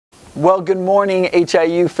Well, good morning,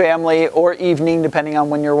 HIU family, or evening, depending on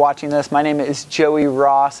when you're watching this. My name is Joey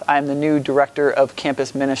Ross. I'm the new director of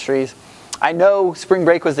Campus Ministries. I know spring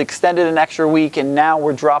break was extended an extra week, and now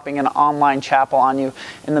we're dropping an online chapel on you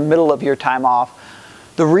in the middle of your time off.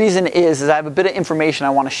 The reason is I have a bit of information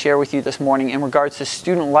I want to share with you this morning in regards to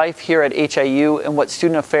student life here at HIU and what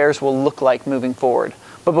student affairs will look like moving forward.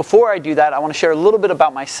 But before I do that, I want to share a little bit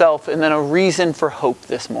about myself and then a reason for hope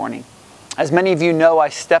this morning. As many of you know, I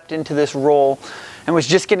stepped into this role and was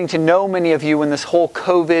just getting to know many of you when this whole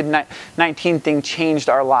COVID-19 thing changed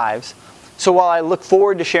our lives. So while I look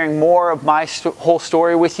forward to sharing more of my whole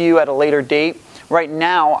story with you at a later date, right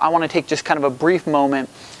now I want to take just kind of a brief moment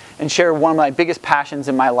and share one of my biggest passions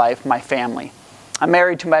in my life, my family. I'm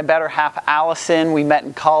married to my better half, Allison. We met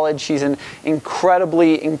in college. She's an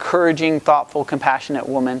incredibly encouraging, thoughtful, compassionate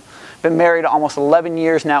woman. Been married almost 11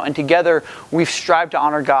 years now, and together we've strived to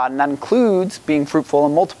honor God, and that includes being fruitful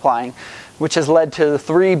and multiplying, which has led to the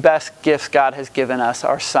three best gifts God has given us,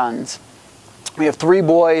 our sons. We have three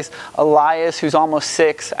boys: Elias, who's almost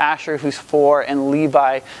 6, Asher, who's 4, and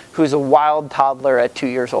Levi, who's a wild toddler at 2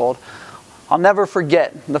 years old. I'll never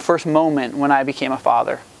forget the first moment when I became a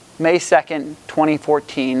father. May 2nd,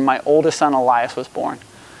 2014, my oldest son Elias was born.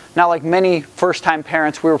 Now, like many first-time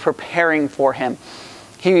parents, we were preparing for him.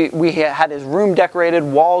 We had his room decorated,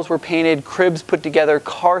 walls were painted, cribs put together,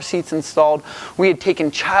 car seats installed. We had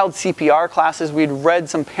taken child CPR classes. We had read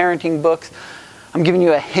some parenting books. I'm giving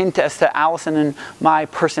you a hint as to Allison and my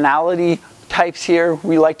personality types here.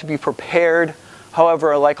 We like to be prepared.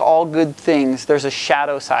 However, like all good things, there's a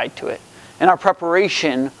shadow side to it. In our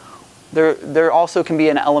preparation, there also can be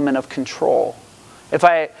an element of control. If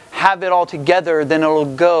I have it all together, then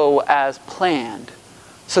it'll go as planned.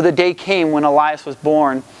 So the day came when Elias was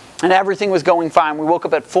born, and everything was going fine. We woke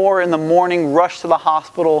up at 4 in the morning, rushed to the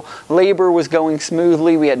hospital. Labor was going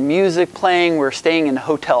smoothly. We had music playing. We were staying in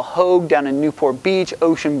Hotel Hogue down in Newport Beach,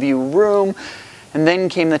 Ocean View room. And then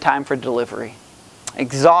came the time for delivery.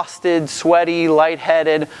 Exhausted, sweaty,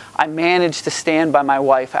 lightheaded, I managed to stand by my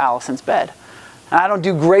wife Allison's bed. And I don't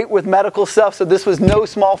do great with medical stuff, so this was no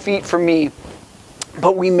small feat for me.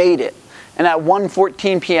 But we made it. And at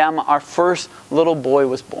 1:14 p.m., our first little boy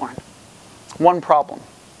was born. One problem: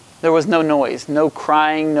 there was no noise, no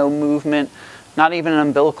crying, no movement, not even an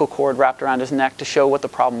umbilical cord wrapped around his neck to show what the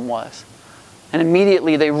problem was. And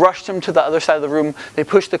immediately they rushed him to the other side of the room. They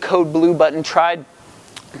pushed the code blue button, tried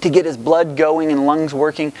to get his blood going and lungs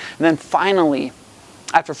working. And then finally,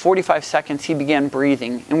 after 45 seconds, he began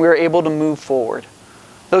breathing, and we were able to move forward.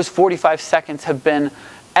 Those 45 seconds have been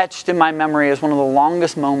etched in my memory as one of the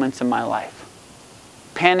longest moments in my life.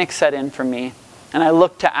 Panic set in for me, and I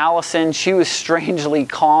looked to Allison. She was strangely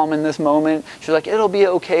calm in this moment. She was like, "It'll be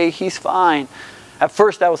okay, he's fine." At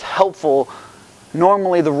first that was helpful.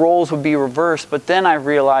 Normally the roles would be reversed, but then I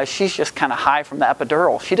realized she's just kind of high from the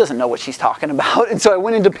epidural. She doesn't know what she's talking about, and so I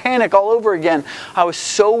went into panic all over again. I was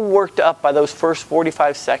so worked up by those first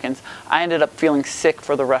 45 seconds, I ended up feeling sick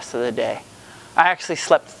for the rest of the day. I actually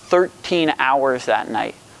slept 13 hours that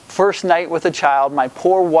night. First night with a child, my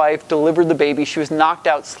poor wife delivered the baby. She was knocked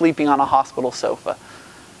out sleeping on a hospital sofa.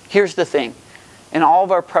 Here's the thing. In all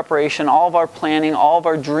of our preparation, all of our planning, all of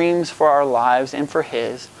our dreams for our lives and for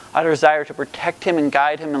his, our desire to protect him and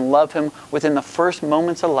guide him and love him, within the first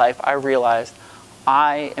moments of life, I realized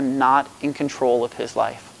I am not in control of his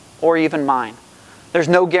life, or even mine. There's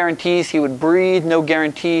no guarantees he would breathe, no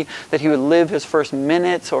guarantee that he would live his first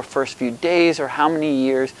minutes or first few days or how many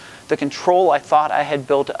years. The control I thought I had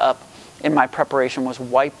built up in my preparation was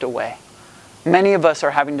wiped away. Many of us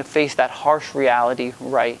are having to face that harsh reality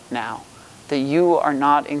right now, that you are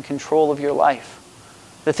not in control of your life.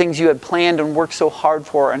 The things you had planned and worked so hard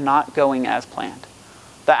for are not going as planned.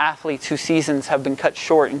 The athletes whose seasons have been cut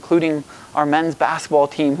short, including our men's basketball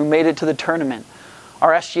team who made it to the tournament.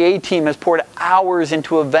 Our SGA team has poured hours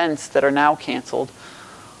into events that are now canceled.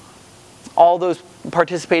 All those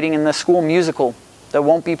participating in the school musical that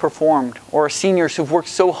won't be performed, or seniors who've worked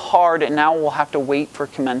so hard and now will have to wait for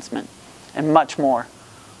commencement, and much more.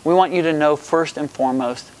 We want you to know first and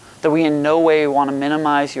foremost that we in no way want to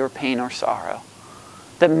minimize your pain or sorrow.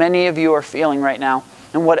 That many of you are feeling right now,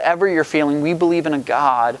 and whatever you're feeling, we believe in a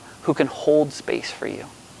God who can hold space for you.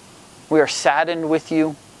 We are saddened with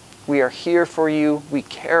you. We are here for you, we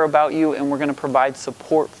care about you, and we're going to provide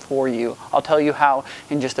support for you. I'll tell you how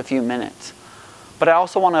in just a few minutes. But I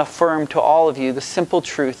also want to affirm to all of you the simple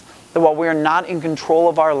truth that while we are not in control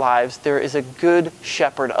of our lives, there is a good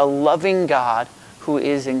shepherd, a loving God who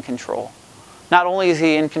is in control. Not only is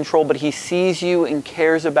he in control, but he sees you and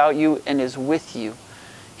cares about you and is with you.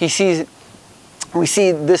 He sees We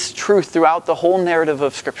see this truth throughout the whole narrative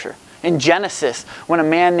of Scripture. In Genesis, when a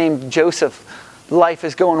man named Joseph, life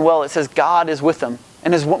is going well, it says God is with him.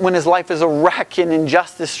 And when his life is a wreck and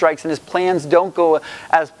injustice strikes and his plans don't go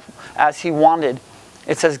as he wanted,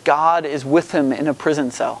 it says God is with him in a prison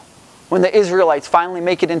cell. When the Israelites finally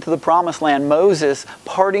make it into the promised land, Moses'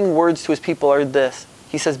 parting words to his people are this.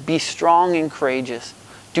 He says, "Be strong and courageous.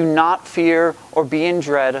 Do not fear or be in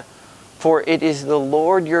dread, for it is the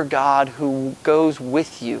Lord your God who goes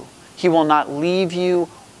with you. He will not leave you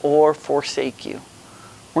or forsake you."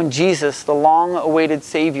 When Jesus, the long-awaited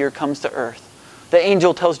Savior, comes to earth, the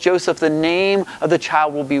angel tells Joseph the name of the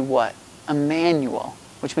child will be what? Emmanuel,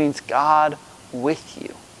 which means God with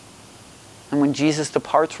you. And when Jesus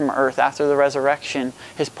departs from earth after the resurrection,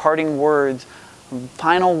 his parting words,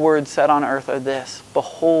 final words said on earth are this: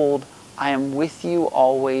 "Behold, I am with you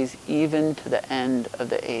always, even to the end of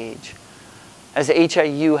the age." As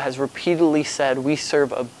HIU has repeatedly said, we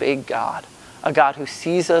serve a big God, a God who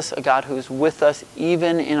sees us, a God who is with us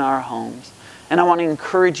even in our homes. And I want to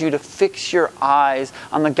encourage you to fix your eyes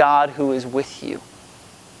on the God who is with you.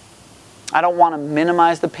 I don't want to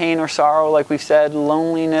minimize the pain or sorrow, like we've said,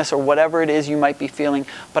 loneliness, or whatever it is you might be feeling,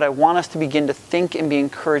 but I want us to begin to think and be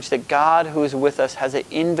encouraged that God who is with us has an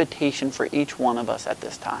invitation for each one of us at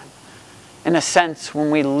this time. In a sense, when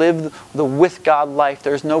we live the with God life,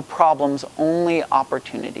 there's no problems, only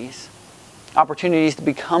opportunities. Opportunities to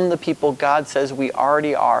become the people God says we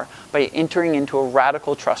already are by entering into a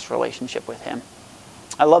radical trust relationship with Him.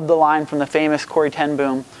 I love the line from the famous Corrie ten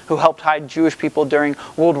Boom, who helped hide Jewish people during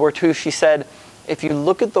World War II. She said, "If you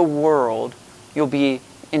look at the world, you'll be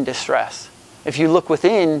in distress. If you look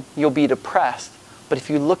within, you'll be depressed. But if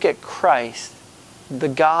you look at Christ, the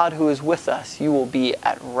God who is with us, you will be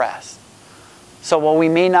at rest." So while we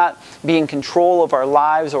may not be in control of our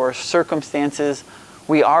lives or our circumstances,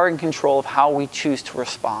 we are in control of how we choose to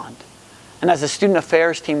respond. And as a student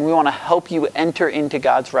affairs team, we want to help you enter into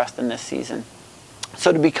God's rest in this season.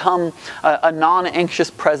 So to become a non-anxious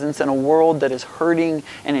presence in a world that is hurting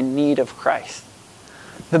and in need of Christ.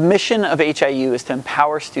 The mission of HIU is to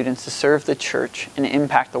empower students to serve the church and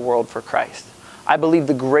impact the world for Christ. I believe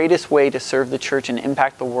the greatest way to serve the church and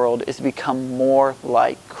impact the world is to become more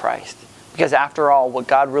like Christ. Because after all, what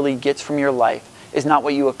God really gets from your life is not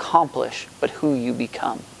what you accomplish, but who you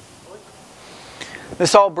become.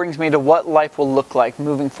 This all brings me to what life will look like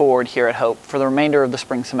moving forward here at Hope for the remainder of the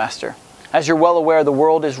spring semester. As you're well aware, the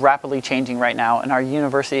world is rapidly changing right now, and our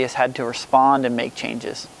university has had to respond and make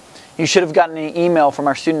changes. You should have gotten an email from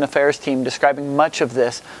our student affairs team describing much of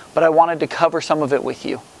this, but I wanted to cover some of it with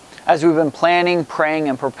you. As we've been planning, praying,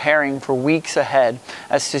 and preparing for weeks ahead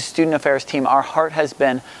as the student affairs team, our heart has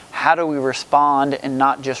been, how do we respond and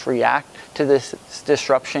not just react to this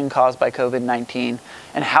disruption caused by COVID-19?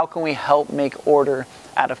 And how can we help make order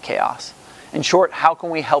out of chaos? In short, how can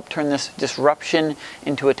we help turn this disruption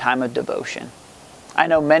into a time of devotion? I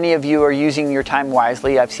know many of you are using your time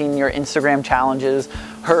wisely. I've seen your Instagram challenges,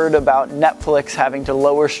 heard about Netflix having to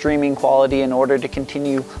lower streaming quality in order to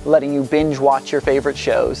continue letting you binge watch your favorite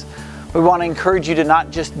shows. We want to encourage you to not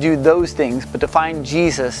just do those things, but to find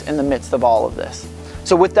Jesus in the midst of all of this.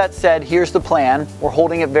 So with that said, here's the plan. We're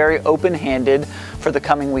holding it very open-handed for the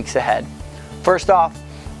coming weeks ahead. First off,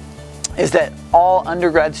 is that all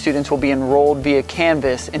undergrad students will be enrolled via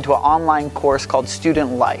Canvas into an online course called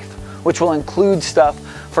Student Life, which will include stuff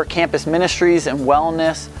for Campus Ministries and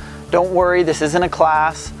wellness. Don't worry, this isn't a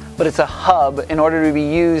class, but it's a hub in order to be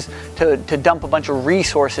used to dump a bunch of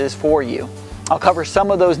resources for you. I'll cover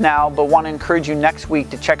some of those now, but want to encourage you next week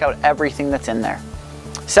to check out everything that's in there.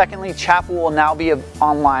 Secondly, chapel will now be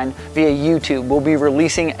online via YouTube. We'll be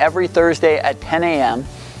releasing every Thursday at 10 a.m.,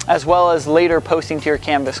 as well as later posting to your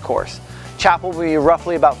Canvas course. Chapel will be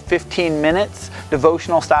roughly about 15 minutes,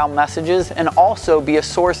 devotional style messages, and also be a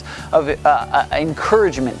source of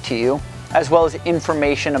encouragement to you, as well as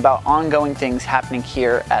information about ongoing things happening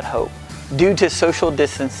here at Hope. Due to social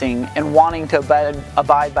distancing and wanting to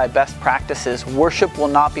abide by best practices, worship will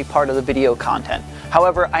not be part of the video content.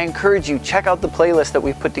 However, I encourage you, check out the playlist that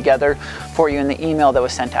we've put together for you in the email that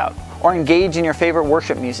was sent out, or engage in your favorite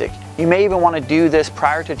worship music. You may even want to do this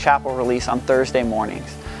prior to chapel release on Thursday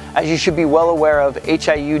mornings. As you should be well aware of,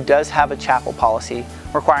 HIU does have a chapel policy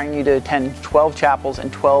requiring you to attend 12 chapels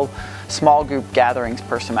and 12 small group gatherings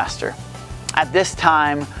per semester. At this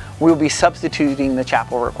time, we will be substituting the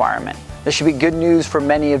chapel requirement. This should be good news for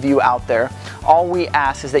many of you out there. All we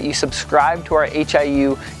ask is that you subscribe to our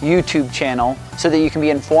HIU YouTube channel so that you can be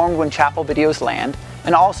informed when chapel videos land,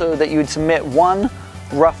 and also that you would submit one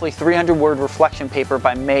roughly 300-word reflection paper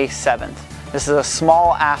by May 7th. This is a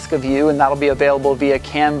small ask of you, and that'll be available via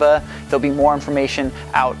Canva. There'll be more information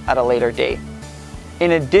out at a later date.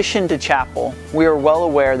 In addition to chapel, we are well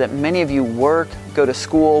aware that many of you work, go to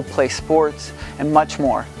school, play sports, and much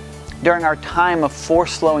more. During our time of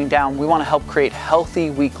forced slowing down, we want to help create healthy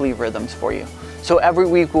weekly rhythms for you. So every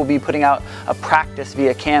week we'll be putting out a practice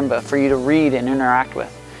via Canva for you to read and interact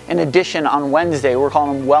with. In addition, on Wednesday, we're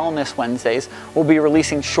calling them Wellness Wednesdays, we'll be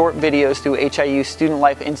releasing short videos through HIU Student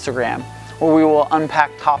Life Instagram, where we will unpack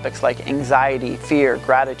topics like anxiety, fear,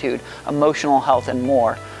 gratitude, emotional health, and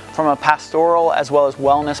more from a pastoral as well as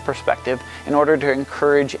wellness perspective in order to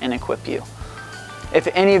encourage and equip you. If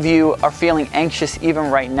any of you are feeling anxious even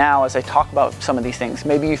right now as I talk about some of these things,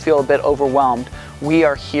 maybe you feel a bit overwhelmed, we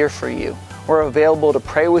are here for you. We're available to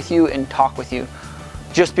pray with you and talk with you.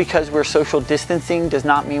 Just because we're social distancing does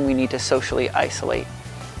not mean we need to socially isolate.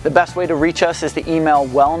 The best way to reach us is to email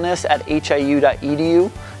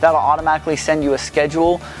wellness@hiu.edu. That'll automatically send you a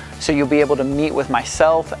schedule so you'll be able to meet with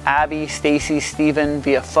myself, Abby, Stacy, Stephen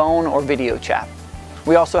via phone or video chat.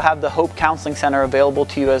 We also have the Hope Counseling Center available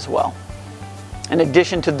to you as well. In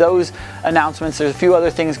addition to those announcements, there's a few other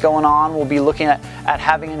things going on. We'll be looking at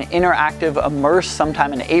having an interactive Immerse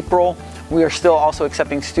sometime in April. We are still also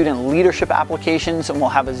accepting student leadership applications, and we'll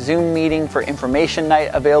have a Zoom meeting for information night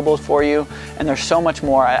available for you. And there's so much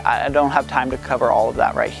more. I don't have time to cover all of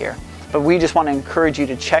that right here. But we just want to encourage you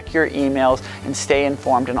to check your emails and stay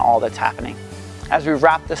informed in all that's happening. As we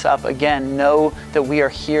wrap this up, again, know that we are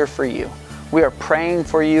here for you. We are praying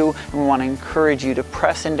for you, and we want to encourage you to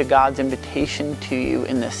press into God's invitation to you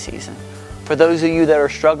in this season. For those of you that are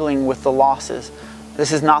struggling with the losses,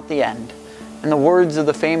 this is not the end. In the words of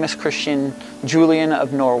the famous Christian Julian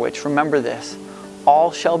of Norwich, remember this: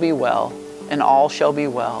 all shall be well, and all shall be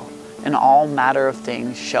well, and all matter of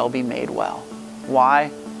things shall be made well.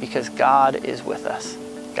 Why? Because God is with us.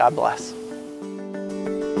 God bless.